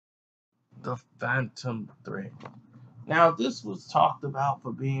The Phantom Thread. Now, this was talked about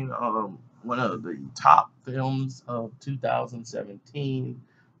for being one of the top films of 2017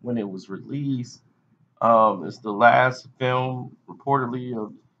 when it was released. It's the last film reportedly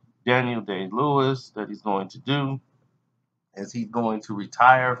of Daniel Day Lewis that he's going to do, as he's going to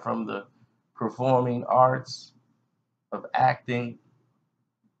retire from the performing arts of acting.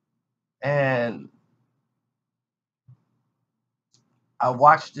 And I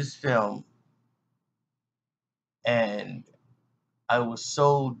watched this film and I was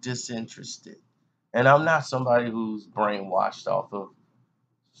so disinterested. And I'm not somebody who's brainwashed off of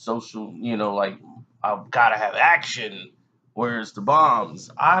social, like I've got to have action. Where's the bombs?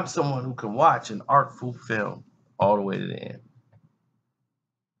 I'm someone who can watch an artful film all the way to the end.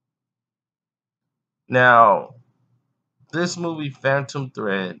 Now, this movie, Phantom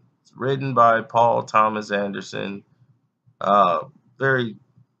Thread, is written by Paul Thomas Anderson, uh, very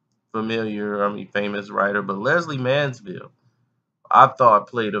familiar, famous writer, but Leslie Mansville, I thought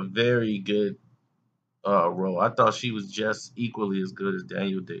played a very good role. I thought she was just equally as good as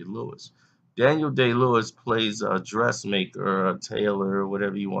Daniel Day Lewis. Daniel Day Lewis plays a dressmaker, a tailor, or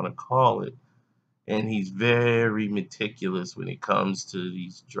whatever you want to call it, and he's very meticulous when it comes to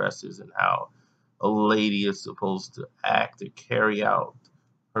these dresses and how a lady is supposed to act or carry out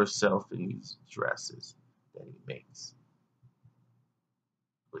herself in these dresses that he makes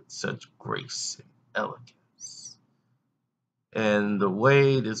with such grace and elegance. And the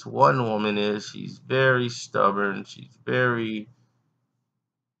way this one woman is, she's very stubborn. She's very,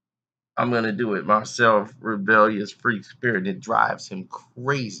 I'm going to do it myself, rebellious freak spirit. It drives him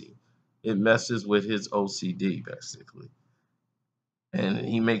crazy. It messes with his OCD, basically. And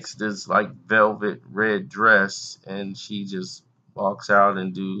he makes this like velvet red dress, and she just walks out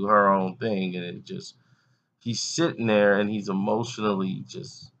and do her own thing. And it just, he's sitting there and he's emotionally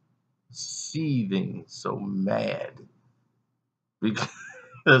just seething, so mad because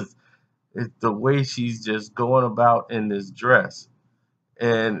it's the way she's just going about in this dress.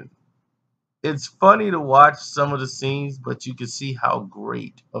 And it's funny to watch some of the scenes, but you can see how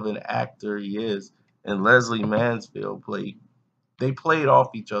great of an actor he is. And Leslie Mansfield they played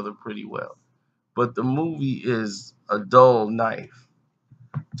off each other pretty well. But the movie is a dull knife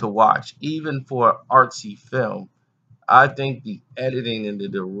to watch, even for an artsy film. I think the editing and the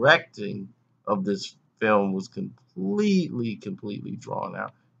directing of this film was completely drawn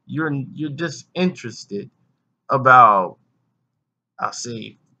out. You're disinterested about, I'll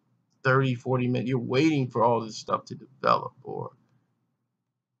say, 30, 40 minutes. You're waiting for all this stuff to develop or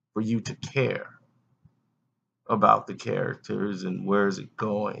for you to care about the characters and where is it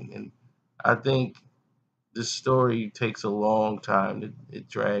going. And I think the story takes a long time. It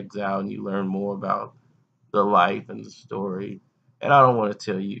drags out and you learn more about the life and the story. And I don't want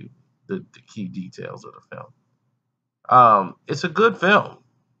to tell you the key details of the film. It's a good film.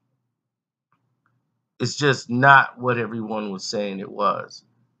 It's just not what everyone was saying it was.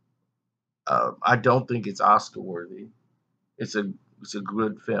 I don't think it's Oscar worthy. It's a it's a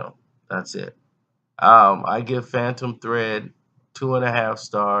good film. That's it. I give Phantom Thread 2.5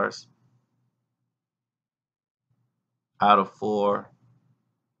 stars out of 4.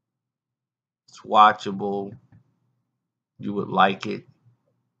 It's watchable. You would like it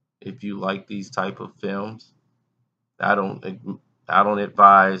if you like these type of films. I don't I don't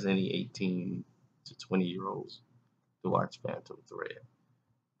advise any 18 to 20-year olds to watch Phantom Thread.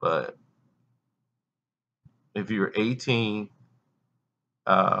 But if you're 18,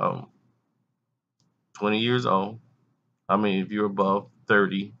 um, 20 years old, if you're above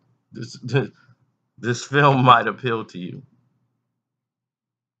 30, this film might appeal to you.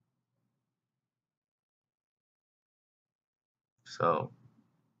 So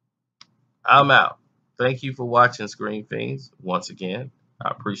I'm out. Thank you for watching Screen Fiends once again. I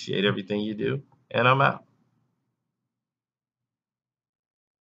appreciate everything you do, and I'm out.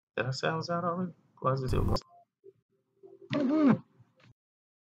 Did I sound out already? Quasi